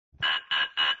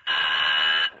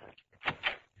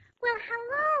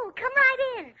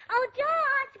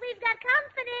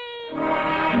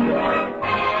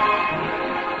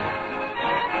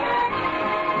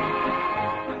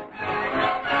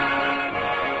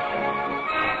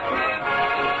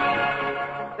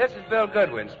This is Bill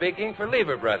Goodwin speaking for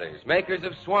Lever Brothers, makers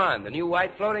of Swan, the new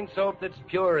white floating soap that's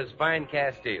pure as fine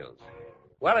Castiles.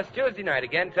 Well, it's Tuesday night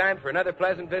again, time for another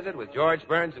pleasant visit with George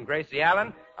Burns and Gracie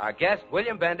Allen, our guest,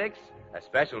 William Bendix, a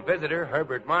special visitor,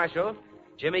 Herbert Marshall,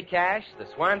 Jimmy Cash, the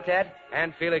Swantet,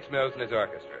 and Felix Mills and his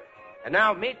orchestra. And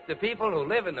now meet the people who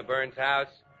live in the Burns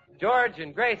house, George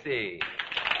and Gracie.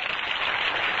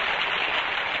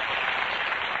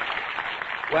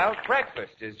 Well,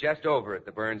 breakfast is just over at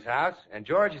the Burns house, and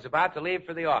George is about to leave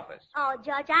for the office. Oh,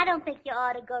 George, I don't think you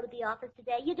ought to go to the office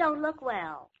today. You don't look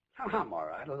well. Oh, I'm all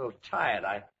right. A little tired.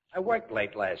 I worked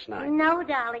late last night. No,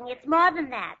 darling, it's more than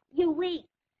that. You're weak.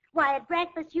 Why, at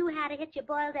breakfast you had to hit your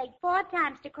boiled egg 4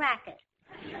 times to crack it.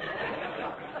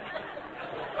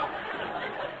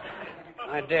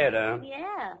 I did, huh?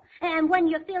 Yeah. And when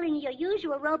you're feeling your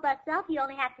usual robust self, you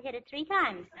only have to hit it 3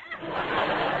 times.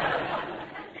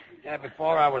 Yeah,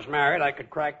 before I was married, I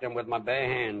could crack them with my bare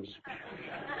hands.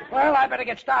 Well, I better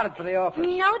get started for the office.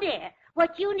 No, dear.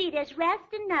 What you need is rest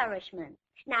and nourishment.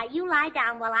 Now, you lie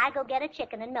down while I go get a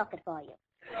chicken and milk it for you.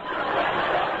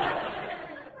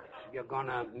 You're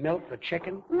gonna milk the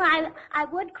chicken? I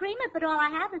would cream it, but all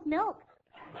I have is milk.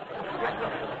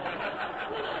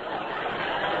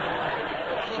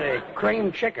 Say,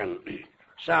 cream chicken.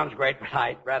 Sounds great, but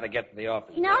I'd rather get to the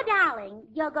office. No, darling.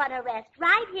 You're gonna rest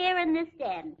right here in this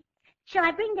den. Shall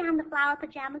I bring down the flower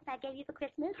pajamas I gave you for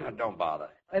Christmas? Oh, don't bother.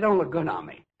 They don't look good on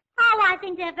me. Oh, I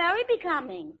think they're very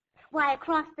becoming. Why,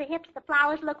 across the hips, the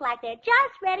flowers look like they're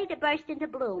just ready to burst into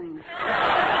bloom.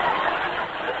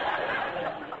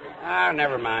 Ah,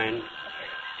 never mind.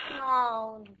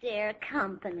 Oh, dear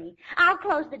company. I'll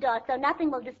close the door so nothing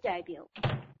will disturb you.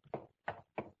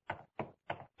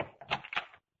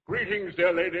 Greetings,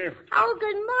 dear lady. Oh,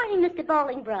 good morning, Mr.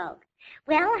 Bolingbroke.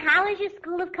 Well, how is your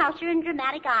School of Culture and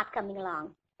Dramatic Art coming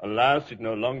along? Alas, it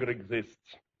no longer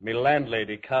exists. My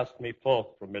landlady cast me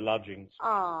forth from my lodgings.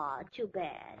 Oh, too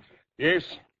bad.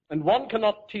 Yes, and one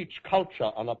cannot teach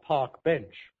culture on a park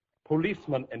bench.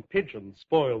 Policemen and pigeons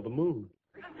spoil the mood.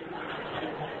 Wait,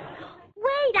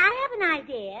 I have an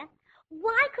idea.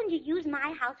 Why couldn't you use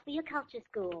my house for your culture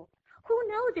school? Who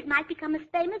knows, it might become as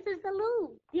famous as the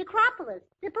Louvre, the Acropolis,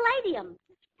 the Palladium.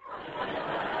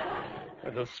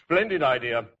 It's a splendid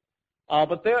idea.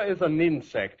 But there is an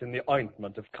insect in the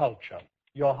ointment of culture,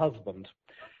 your husband.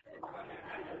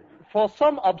 For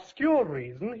some obscure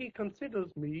reason, he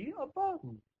considers me a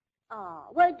burden. Oh,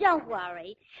 well, don't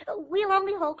worry. We'll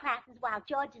only hold classes while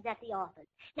George is at the office.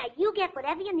 Now, you get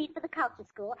whatever you need for the culture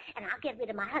school, and I'll get rid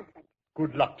of my husband.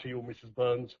 Good luck to you, Mrs.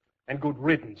 Burns, and good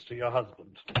riddance to your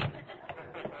husband.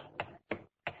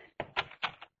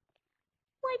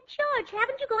 Why, George,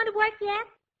 haven't you gone to work yet?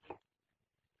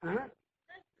 Huh?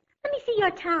 Let me see your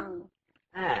tongue.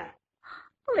 Ah.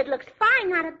 Well, it looks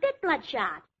fine, not a bit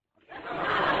bloodshot.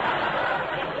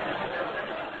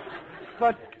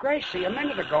 But, Gracie, a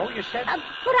minute ago you said...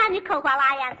 Put on your coat while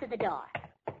I answer the door.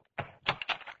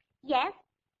 Yes?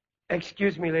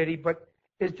 Excuse me, lady, but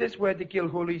is this where the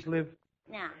Gilhooleys live?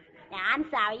 No, I'm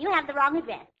sorry. You have the wrong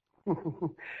address.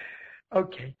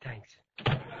 Okay, thanks.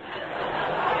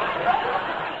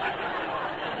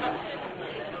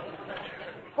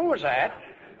 Who was that?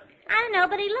 I don't know,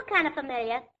 but he looked kind of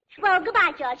familiar. Well,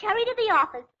 goodbye, George. Hurry to the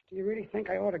office. Do you really think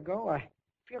I ought to go? I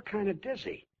feel kind of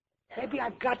dizzy. Maybe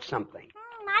I've got something.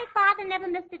 My father never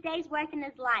missed a day's work in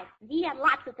his life. He had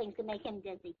lots of things to make him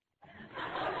dizzy.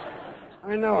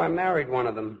 I know. I married one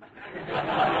of them.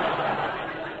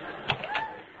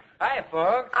 Hi,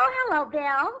 folks. Oh, hello,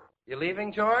 Bill. You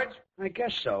leaving, George? I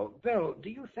guess so. Bill, do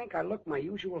you think I look my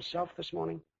usual self this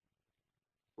morning?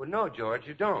 Well, no, George,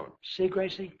 you don't. See,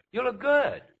 Gracie? You look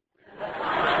good.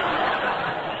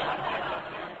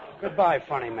 Goodbye,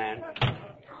 funny man.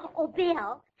 Oh,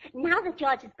 Bill, now that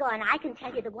George is gone, I can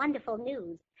tell you the wonderful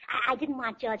news. I didn't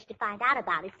want George to find out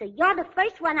about it, so you're the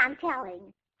first one I'm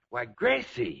telling. Why,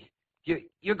 Gracie,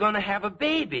 you're going to have a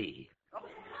baby.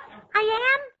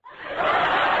 I am?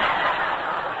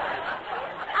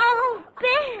 Oh,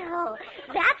 Bill,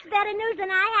 that's better news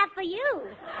than I have for you.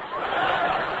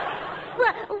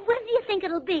 Well, when do you think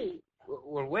it'll be?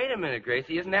 Well, wait a minute,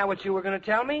 Gracie. Isn't that what you were going to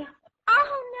tell me?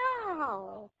 Oh,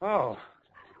 no. Oh.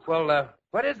 Well,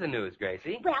 what is the news,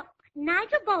 Gracie? Well,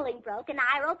 Nigel Bolingbroke and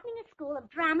I are opening a school of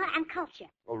drama and culture.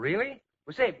 Oh, really?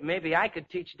 Well, say, maybe I could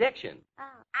teach diction.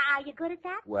 Are you good at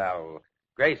that? Well,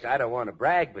 Grace, I don't want to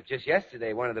brag, but just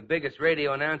yesterday, one of the biggest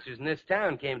radio announcers in this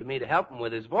town came to me to help him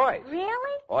with his voice.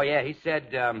 Really? Oh, yeah, he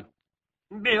said,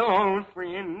 Bill, old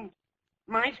friend,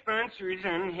 my sponsor is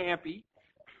unhappy.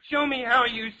 Show me how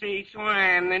you say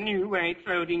swan. The new white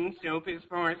floating soap is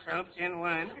 4 soaps in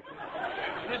one.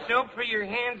 The soap for your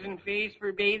hands and face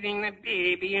for bathing the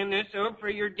baby, and the soap for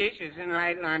your dishes and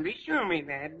light laundry. Show me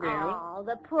that, Bill. Oh,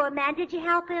 the poor man. Did you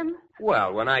help him?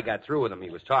 Well, when I got through with him, he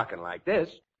was talking like this.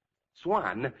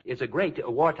 Swan is a great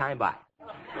wartime buy.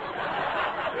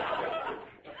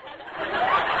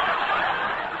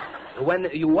 When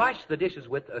you wash the dishes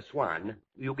with a Swan,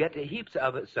 you get heaps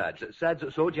of suds. Suds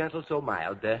so gentle, so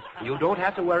mild, you don't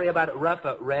have to worry about rough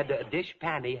red dish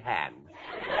panty hands.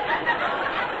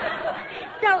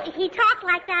 So he talked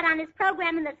like that on his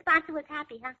program and the sponsor was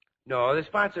happy, huh? No, the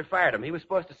sponsor fired him. He was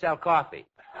supposed to sell coffee.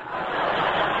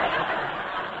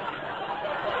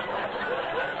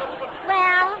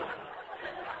 Well,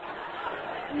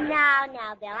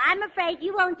 no, Bill. I'm afraid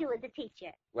you won't do as a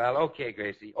teacher. Well, okay,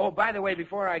 Gracie. Oh, by the way,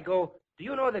 before I go, do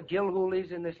you know the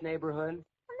Gilhoolies in this neighborhood?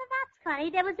 Well, that's funny.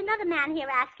 There was another man here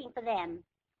asking for them.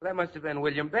 Well, that must have been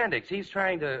William Bendix. He's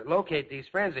trying to locate these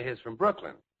friends of his from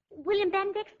Brooklyn. William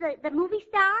Bendix, the movie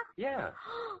star? Yeah.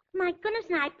 My goodness,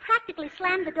 and I practically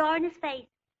slammed the door in his face.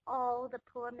 Oh, the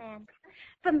poor man.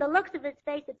 From the looks of his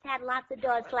face, it's had lots of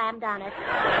doors slammed on it.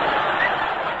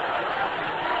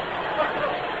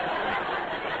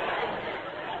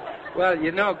 Well,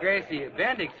 you know, Gracie,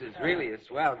 Bendix is really a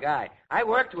swell guy. I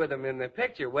worked with him in the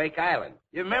picture Wake Island.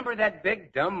 You remember that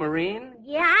big, dumb Marine?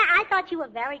 Yeah, I thought you were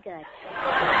very good.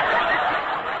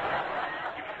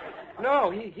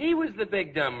 No, he was the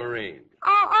big, dumb Marine.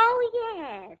 Oh,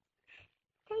 yes.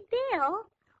 Say, Bill,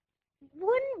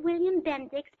 wouldn't William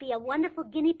Bendix be a wonderful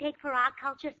guinea pig for our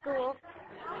culture school?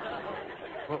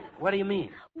 Well, what do you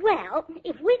mean? Well,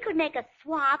 if we could make a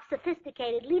suave,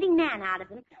 sophisticated leading man out of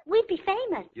him, we'd be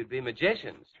famous. You'd be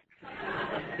magicians.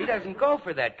 He doesn't go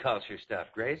for that culture stuff,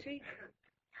 Gracie.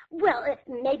 Well,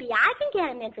 maybe I can get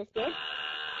him interested.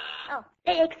 Oh,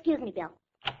 excuse me, Bill.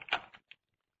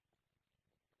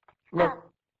 Look,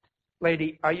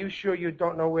 lady, are you sure you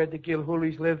don't know where the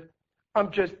Gilhoolies live?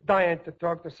 I'm just dying to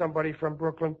talk to somebody from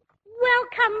Brooklyn. Well,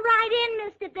 come right in,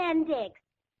 Mr. Bendix.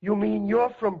 You mean you're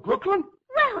from Brooklyn?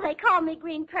 Well, they call me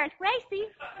Green Pert Gracie.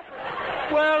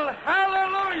 Well,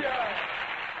 hallelujah!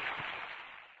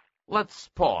 Let's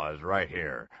pause right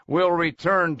here. We'll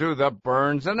return to the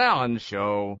Burns and Allen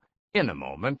Show in a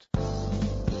moment.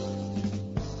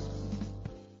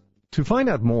 To find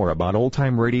out more about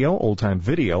old-time radio, old-time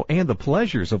video, and the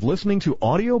pleasures of listening to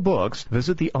audiobooks,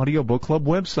 visit the Audiobook Club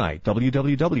website,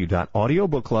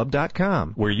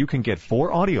 www.audiobookclub.com, where you can get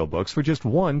 4 audiobooks for just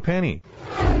 1 penny.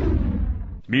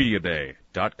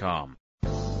 MediaBay.com.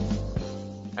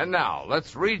 And now,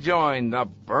 let's rejoin the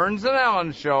Burns and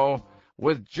Allen Show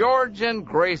with George and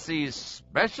Gracie's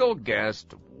special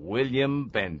guest, William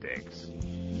Bendix.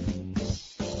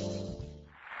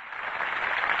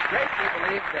 Gracie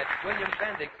believes that William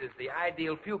Bendix is the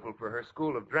ideal pupil for her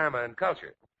school of drama and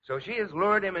culture. So she has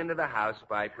lured him into the house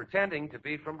by pretending to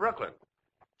be from Brooklyn.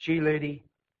 Gee, lady,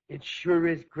 it sure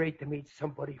is great to meet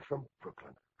somebody from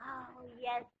Brooklyn. Oh,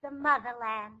 yes, the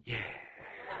motherland. Yeah.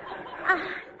 Ah,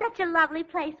 such a lovely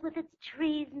place with its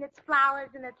trees and its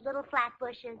flowers and its little flat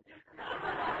bushes.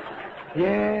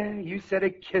 Yeah, you said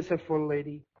it kissiful,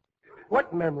 lady.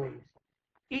 What memories?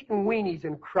 Eating weenies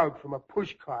and kraut from a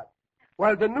push cart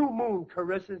while the new moon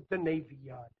caresses the Navy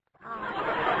Yard.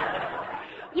 Oh.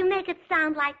 You make it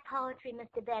sound like poetry,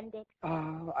 Mr. Bendix.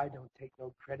 Oh, I don't take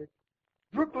no credit.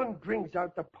 Brooklyn brings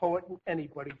out the poet in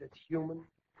anybody that's human.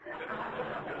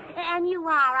 And you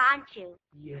are, aren't you?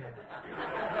 Yeah.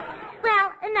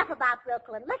 Well, enough about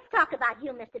Brooklyn. Let's talk about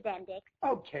you, Mr. Bendix.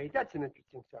 Okay, that's an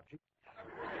interesting subject.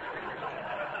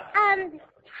 How does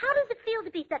it feel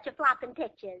to be such a flop in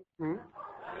pictures?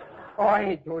 Oh, I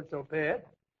ain't doing so bad.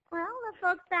 Well, the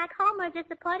folks back home are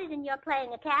disappointed in your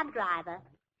playing a cab driver.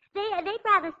 They'd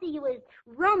rather see you as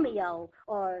Romeo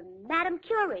or Madame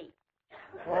Curie.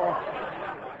 Oh,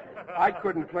 I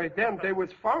couldn't play them. They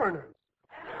was foreigners.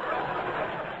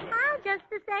 Well, just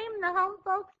the same, the home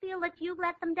folks feel that you've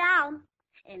let them down.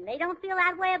 And they don't feel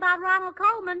that way about Ronald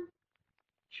Coleman.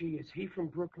 Gee, is he from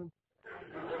Brooklyn?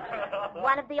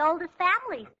 One of the oldest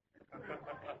families.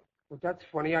 Well, that's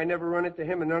funny. I never run into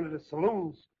him in none of the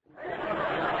saloons.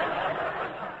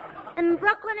 And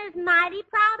Brooklyn is mighty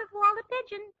proud of Walter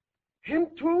Pigeon. Him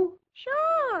too?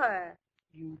 Sure.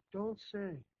 You don't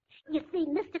say. You see,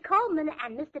 Mr. Coleman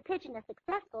and Mr. Pigeon are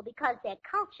successful because they're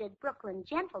cultured Brooklyn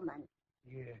gentlemen.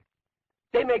 Yeah.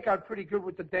 They make out pretty good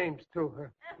with the dames, too, huh?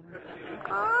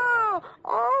 Oh,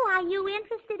 are you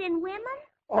interested in women?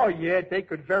 Oh, yeah, they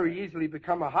could very easily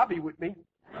become a hobby with me.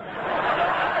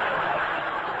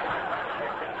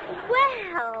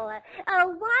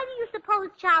 Well, why do you suppose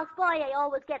Charles Boyer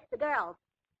always gets the girls?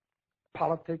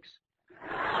 politics?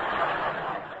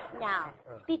 No,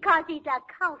 because he's a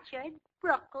cultured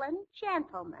Brooklyn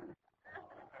gentleman.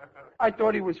 I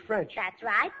thought he was French. That's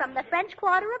right, from the French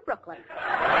Quarter of Brooklyn.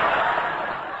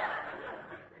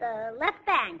 The left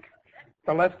bank.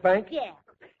 The left bank? Yeah.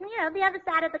 You know, the other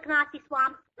side of the Canarsie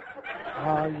Swamp.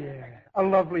 Oh, yeah. A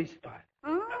lovely spot.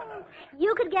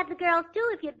 You could get the girls, too,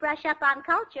 if you'd brush up on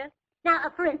culture.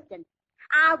 Now, for instance,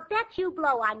 I'll bet you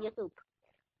blow on your soup.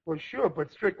 Well, sure,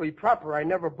 but strictly proper. I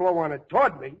never blow on it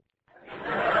toward me.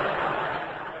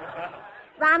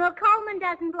 Ronald Coleman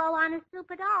doesn't blow on his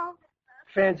soup at all.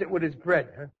 Fans it with his bread,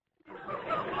 huh?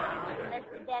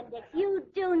 Mr. Bendix, you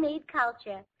do need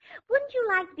culture. Wouldn't you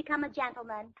like to become a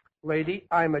gentleman? Lady,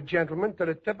 I'm a gentleman to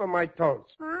the tip of my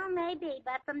toes. Well, maybe,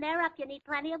 but from there up you need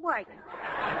plenty of work.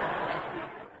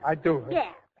 I do, huh?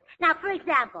 Yeah. Now, for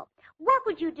example, what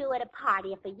would you do at a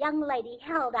party if a young lady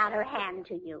held out her hand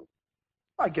to you?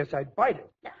 I guess I'd bite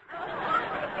it.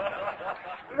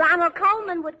 Ronald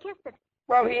Coleman would kiss it.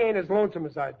 Well, he ain't as lonesome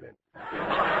as I've been.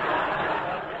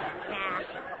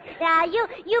 Now,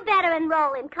 you better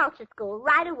enroll in culture school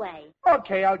right away.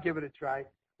 Okay, I'll give it a try.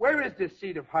 Where is this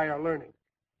seat of higher learning?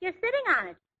 You're sitting on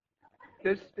it.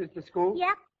 This is the school?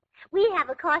 Yep. We have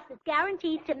a course that's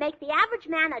guaranteed to make the average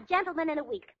man a gentleman in a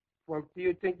week. Well, do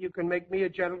you think you can make me a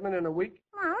gentleman in a week?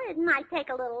 Well, it might take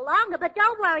a little longer, but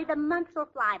don't worry, the months will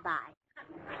fly by.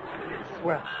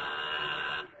 Well.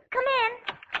 Come in.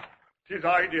 'Tis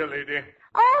I, dear lady.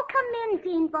 Oh, come in,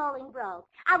 Dean Bolingbroke.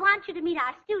 I want you to meet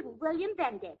our student, William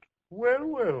Bendix. Well,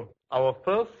 well. Our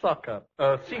first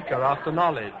seeker after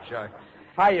knowledge.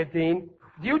 Hiya, Dean.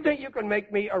 Do you think you can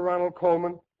make me a Ronald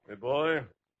Coleman? My boy,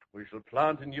 we shall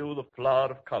plant in you the flower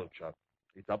of culture.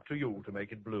 It's up to you to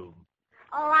make it bloom.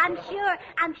 Oh, I'm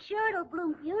sure it'll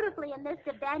bloom beautifully in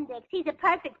Mr. Bendix. He's a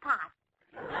perfect pot.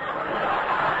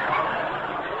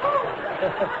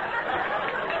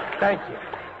 Thank you.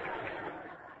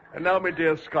 And now, my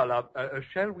dear scholar,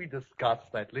 shall we discuss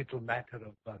that little matter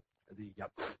of the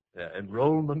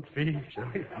enrollment fee, shall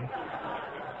we?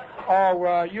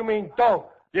 Oh, you mean dough?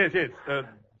 Yes,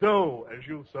 dough, as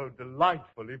you so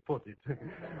delightfully put it.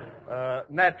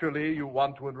 Naturally, you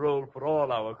want to enroll for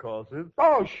all our courses.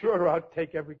 Oh, sure, I'll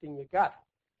take everything you got.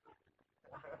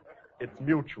 It's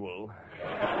mutual.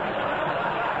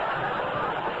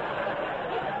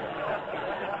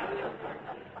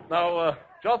 Now,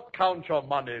 just count your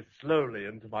money slowly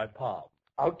into my palm.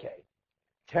 Okay.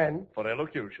 10. For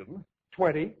elocution.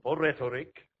 20. For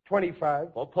rhetoric.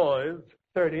 25. For poise.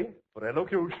 30. For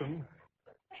elocution.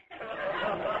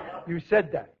 You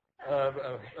said that.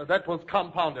 That was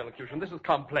compound elocution. This is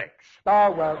complex.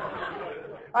 Oh, well.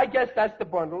 I guess that's the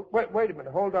bundle. Wait a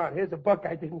minute. Hold on. Here's a buck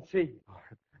I didn't see.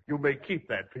 You may keep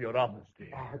that for your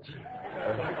honesty. Oh, gee.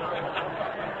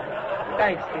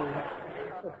 Thanks, Dean.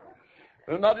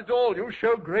 Not at all. You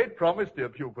show great promise, dear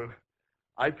pupil.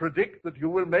 I predict that you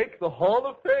will make the Hall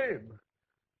of Fame.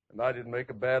 And I didn't make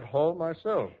a bad haul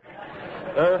myself.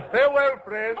 Farewell,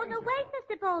 friends. Oh, no, wait,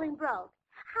 Mr. Bolingbroke.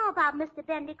 How about Mr.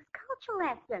 Bendix's culture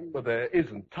lesson? Well, there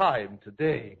isn't time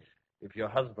today. If your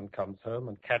husband comes home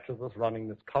and catches us running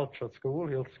this culture school,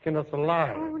 he'll skin us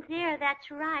alive. Oh, dear, that's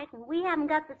right. And we haven't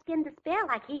got the skin to spare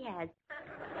like he has.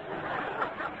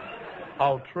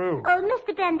 How true. Oh,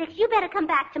 Mr. Bendix, you better come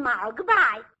back tomorrow.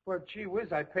 Goodbye. Well, gee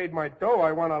whiz, I paid my dough.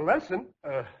 I want a lesson.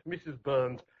 Mrs.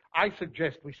 Burns, I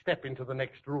suggest we step into the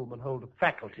next room and hold a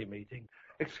faculty meeting.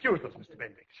 Excuse us, Mr.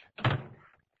 Bendix.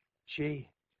 Gee,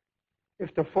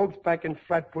 if the folks back in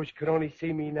Flatbush could only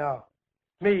see me now.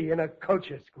 Me in a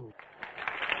culture school.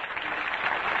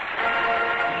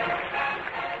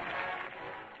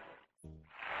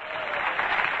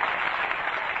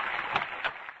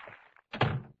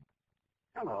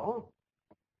 Hello.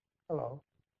 Hello.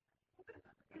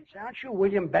 Aren't you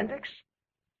William Bendix?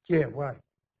 Yeah, what?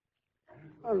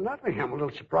 Oh, nothing. I'm a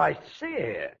little surprised to see you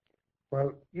here.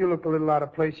 Well, you look a little out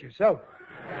of place yourself.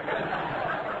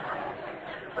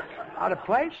 Out of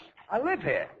place? I live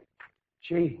here.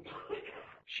 Gee,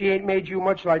 she ain't made you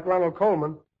much like Ronald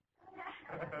Coleman.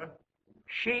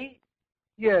 She?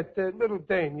 Yeah, the little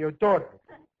dame, your daughter.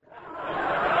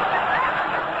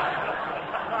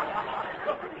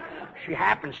 She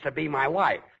happens to be my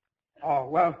wife. Oh,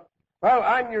 well,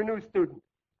 I'm your new student.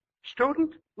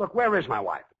 Student? Look, where is my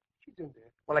wife? She's in there.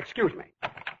 Well, excuse me.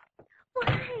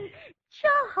 Why,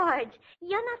 George,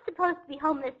 you're not supposed to be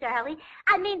home this early.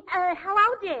 I mean,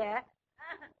 hello, dear.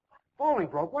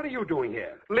 Bolingbroke, what are you doing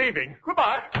here? Leaving.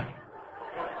 Goodbye.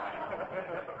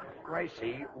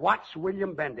 Gracie, what's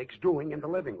William Bendix doing in the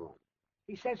living room?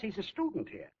 He says he's a student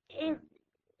here.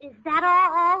 Is that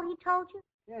all he told you?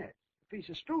 Yes. If he's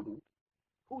a student,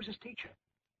 who's his teacher?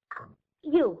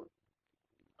 You.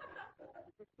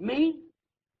 Me?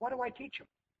 What do I teach them?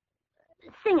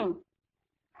 Singing.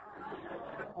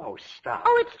 Oh, stop.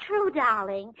 Oh, it's true,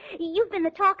 darling. You've been the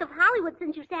talk of Hollywood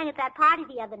since you sang at that party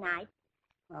the other night.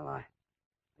 Well, I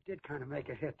did kind of make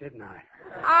a hit, didn't I?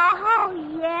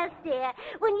 Oh, yes, dear.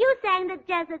 When you sang the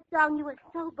desert song, you were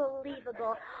so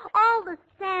believable. All the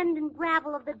sand and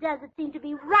gravel of the desert seemed to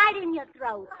be right in your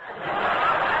throat.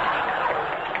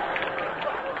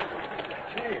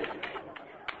 Gee.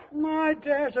 My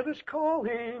desert is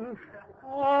calling.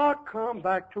 Oh, come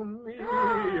back to me.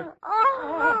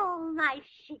 Oh, my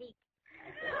sheep.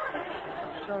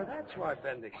 So that's why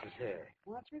Bendix is here.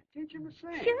 Wants me to teach him to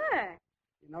sing. Sure.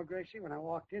 You know, Gracie, when I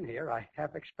walked in here, I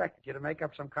half expected you to make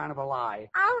up some kind of a lie.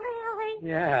 Oh, really?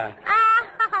 Yeah.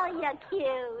 Oh, you're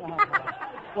cute.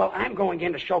 Well, I'm going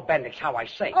in to show Bendix how I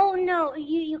sing. Oh, no,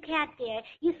 you can't, dear.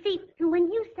 You see,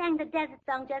 when you sang the desert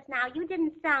song just now, you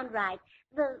didn't sound right.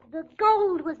 The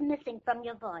gold was missing from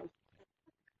your voice.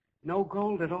 No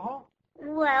gold at all?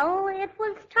 Well, it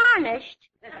was tarnished.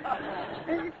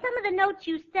 Some of the notes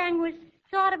you sang were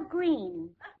sort of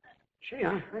green. Gee,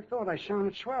 I thought I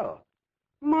sounded swell.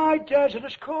 My desert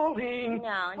is calling.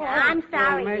 No, Oh, I'm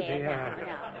sorry, well, maybe, dear.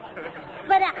 No.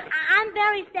 But I'm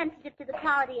very sensitive to the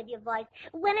quality of your voice.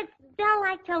 When its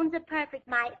bell-like tones are perfect,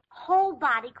 my whole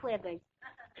body quivers.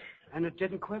 And it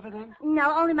didn't quiver then?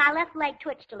 No, only my left leg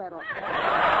twitched a little.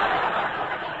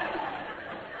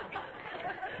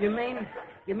 You mean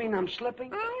I'm slipping?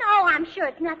 No, I'm sure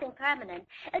it's nothing permanent.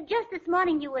 Just this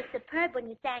morning you were superb when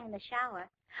you sang in the shower.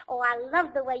 Oh, I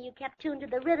love the way you kept tuned to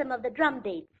the rhythm of the drum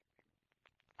beats.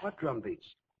 What drum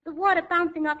beats? The water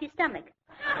bouncing off your stomach.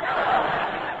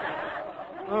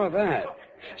 Oh, that.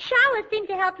 Showers seem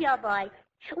to help your voice.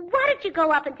 Why don't you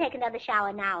go up and take another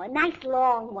shower now? A nice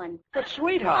long one. But,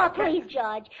 sweetheart... Oh, please,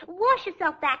 George. Wash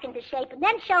yourself back into shape and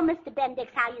then show Mr. Bendix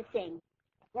how you sing.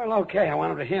 Well, okay. I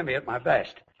want him to hear me at my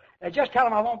best. Just tell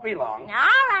him I won't be long.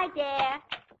 All right, dear.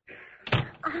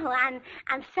 Oh,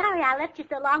 I'm sorry I left you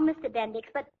so long, Mr. Bendix,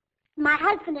 but my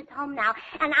husband is home now,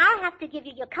 and I'll have to give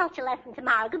you your culture lesson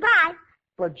tomorrow. Goodbye.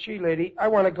 But, gee, lady, I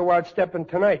want to go out stepping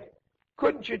tonight.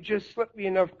 Couldn't you just slip me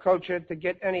enough culture to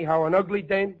get anyhow an ugly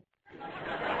dame?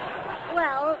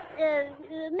 Well,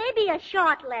 maybe a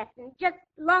short lesson, just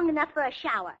long enough for a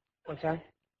shower. What's that?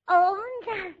 Oh,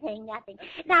 nothing.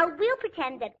 Now, we'll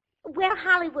pretend that we're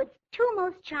Hollywood's two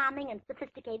most charming and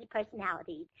sophisticated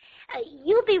personalities.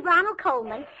 You be Ronald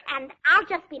Coleman, and I'll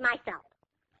just be myself.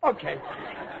 Okay.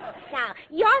 Now,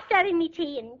 you're serving me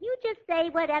tea, and you just say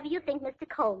whatever you think Mr.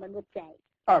 Coleman would say.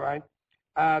 All right.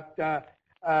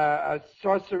 A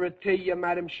saucer of tea,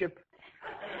 Madam Ship.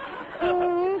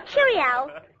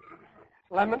 Cheerio.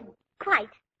 Lemon? Quite.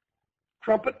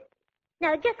 Trumpet?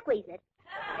 No, just squeeze it.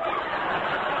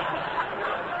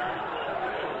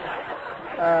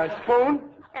 Spoon?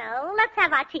 Oh, let's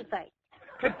have our tea first.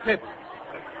 Pip, pip.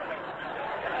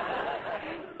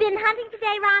 Been hunting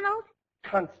today, Ronald?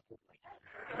 Constantly.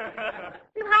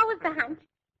 How was the hunt?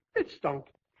 It stunk.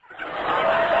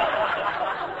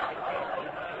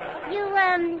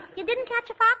 You didn't catch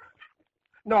a fox?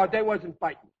 No, they wasn't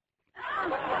biting.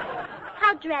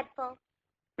 How dreadful.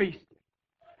 Beastly.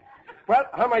 Well,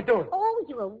 how am I doing? Oh,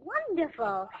 you were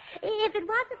wonderful. If it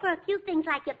wasn't for a few things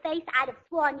like your face, I'd have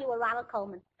sworn you were Ronald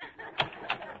Coleman.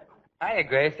 Hiya,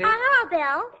 Gracie. Hello,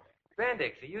 Bill.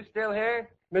 Bendix, are you still here?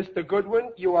 Mr.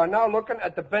 Goodwin, you are now looking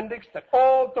at the Bendix that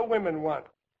all the women want.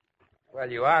 Well,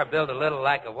 you are built a little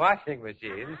like a washing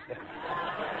machine.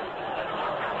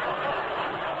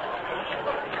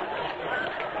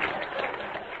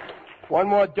 One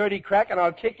more dirty crack and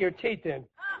I'll kick your teeth in.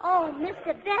 Oh,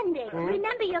 Mr. Bendix,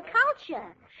 remember your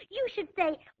culture. You should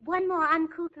say one more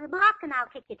uncouth remark and I'll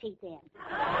kick your teeth in.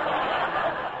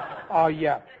 Oh,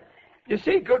 yeah. You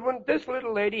see, Goodwin, this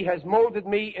little lady has molded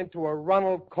me into a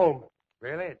Ronald Coleman.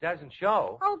 Really? It doesn't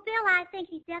show. Oh, Bill, I think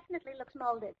he definitely looks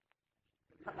molded.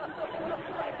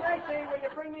 Gracie, will you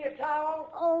bring me a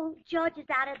towel? Oh, George is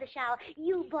out of the shower.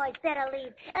 You boys better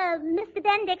leave. Mr.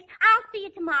 Bendix, I'll see you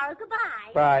tomorrow.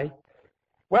 Goodbye. Bye.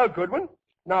 Well, Goodwin,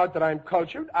 now that I'm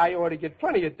cultured, I ought to get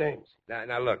plenty of things.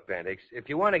 Now, look, Bendix, if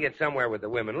you want to get somewhere with the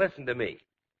women, listen to me.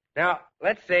 Now,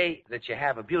 let's say that you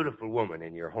have a beautiful woman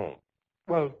in your home.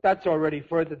 Well, that's already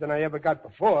further than I ever got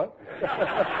before.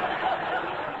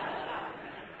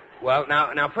 Well,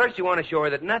 now, first you want to show her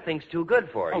that nothing's too good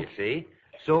for her, you see.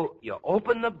 So you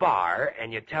open the bar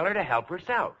and you tell her to help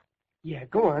herself. Yeah,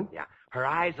 go on. Yeah, her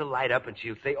eyes will light up and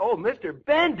she'll say, "Oh, Mr.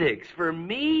 Bendix, for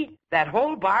me, that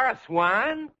whole bar of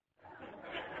Swan?"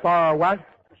 Bar what?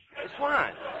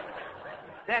 Swan.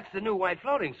 That's the new white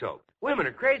floating soap. Women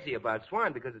are crazy about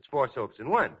Swan because it's 4 soaps in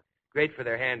one. Great for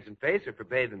their hands and face or for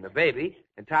bathing the baby,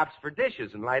 and tops for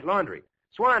dishes and light laundry.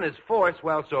 Swan is 4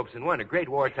 swell soaps in one, a great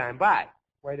wartime buy.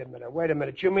 Wait a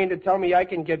minute. You mean to tell me I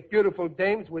can get beautiful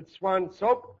dames with Swan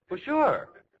soap? For sure.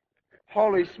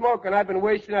 Holy smoke, and I've been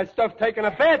wasting that stuff taking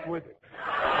a bath with it.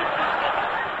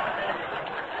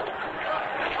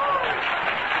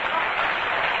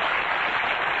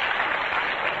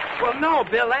 Well, no,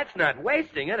 Bill, that's not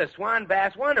wasting it. A Swan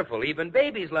bath's wonderful. Even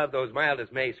babies love those mild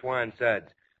as May Swan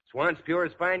suds. Swan's pure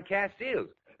as fine castiles.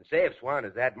 Say, if Swan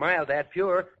is that mild, that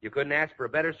pure, you couldn't ask for a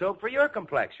better soap for your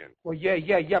complexion. Well,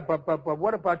 yeah, but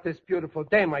what about this beautiful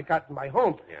dame I got in my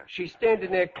home? Yeah. She's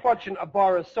standing there clutching a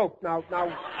bar of soap. Now,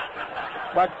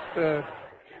 what,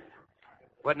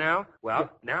 What now?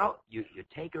 Well, now you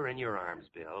take her in your arms,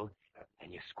 Bill,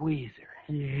 and you squeeze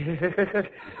her. Yeah.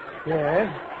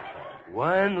 Yeah.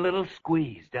 One little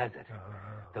squeeze does it.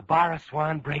 The bar of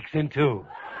Swan breaks in two.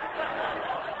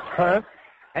 Huh?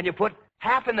 And you put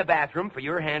half in the bathroom for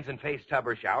your hands and face tub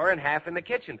or shower, and half in the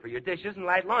kitchen for your dishes and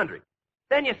light laundry.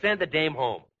 Then you send the dame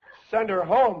home. Send her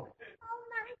home? Oh,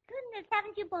 my goodness.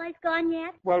 Haven't you boys gone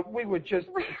yet? Well, we were just...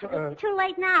 It's too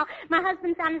late now. My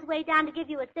husband's on his way down to give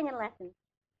you a singing lesson.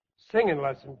 Singing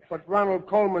lesson? But Ronald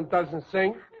Coleman doesn't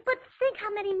sing. But think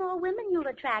how many more women you'll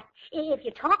attract if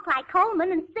you talk like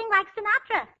Coleman and sing like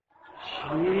Sinatra.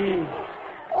 Gee.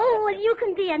 Oh, well, you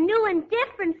can be a new and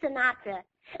different Sinatra.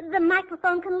 The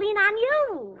microphone can lean on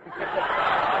you.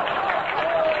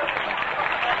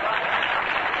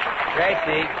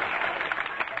 Gracie,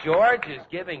 George is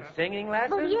giving singing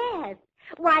lessons? Well, yes.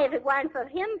 Why, if it weren't for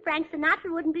him, Frank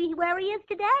Sinatra wouldn't be where he is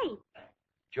today.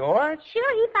 George?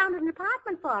 Sure, he found an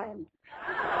apartment for him.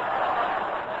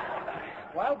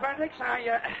 Well, Bendix,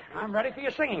 I'm ready for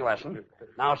your singing lesson.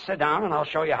 Now sit down and I'll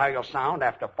show you how you'll sound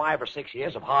after 5 or 6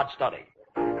 years of hard study.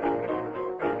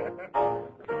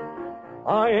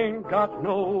 I ain't got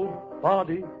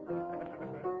nobody.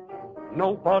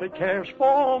 Nobody cares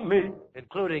for me.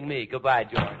 Including me. Goodbye,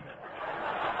 George.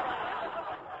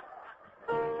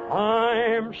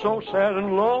 I'm so sad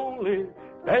and lonely,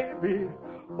 baby.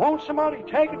 Won't somebody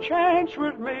take a chance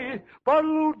with me?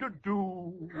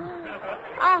 Ba-doo-doo-doo.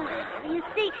 Oh, you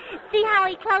see how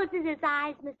he closes his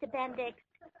eyes, Mr. Bendix?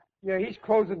 Yeah, he's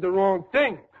closing the wrong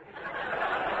thing.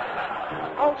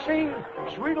 I'll sing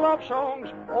sweet love songs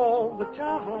all the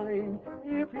time.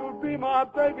 If you'll be my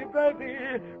baby, baby,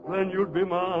 then you'll be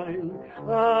mine.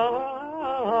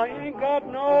 I ain't got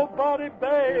nobody,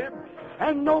 babe,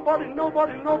 and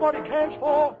nobody cares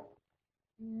for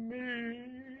me.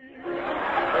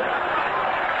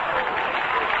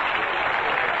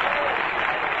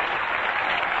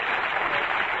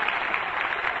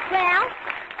 Well,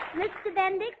 Mr.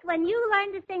 Bendix, when you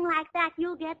learn to sing like that,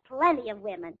 you'll get plenty of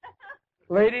women.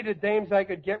 Lady, the dames I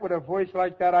could get with a voice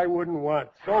like that I wouldn't want.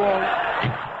 So long.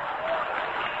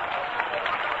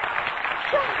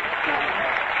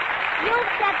 You've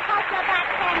said puzzle about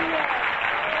 10 years.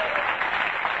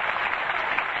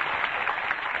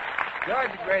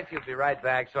 George and Gracie will be right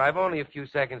back, so I've only a few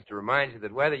seconds to remind you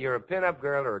that whether you're a pin-up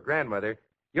girl or a grandmother,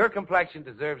 your complexion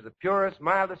deserves the purest,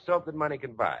 mildest soap that money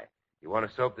can buy. You want a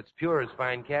soap that's pure as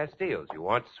fine castiles. You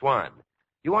want Swan.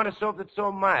 You want a soap that's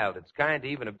so mild it's kind to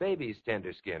even a baby's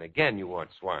tender skin. Again, you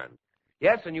want Swan.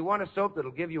 Yes, and you want a soap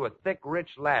that'll give you a thick,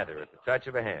 rich lather at the touch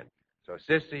of a hand. So,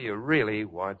 sister, you really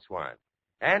want Swan.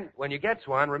 And when you get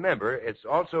Swan, remember, it's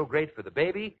also great for the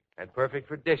baby and perfect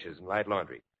for dishes and light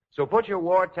laundry. So put your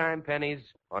wartime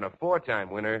pennies on a 4-time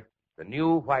winner, the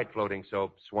new white floating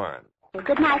soap, Swan. Well,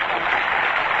 good night, sir.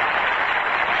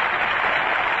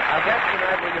 Our guest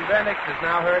tonight, William Bendix, is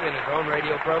now heard in his own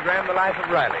radio program, The Life of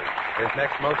Riley. His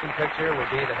next motion picture will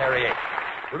be The Harry Eight.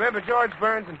 Remember George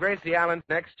Burns and Gracie Allen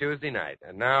next Tuesday night.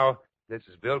 And now, this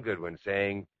is Bill Goodwin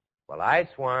saying, well, I,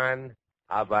 Swan,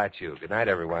 how about you? Good night,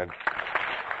 everyone.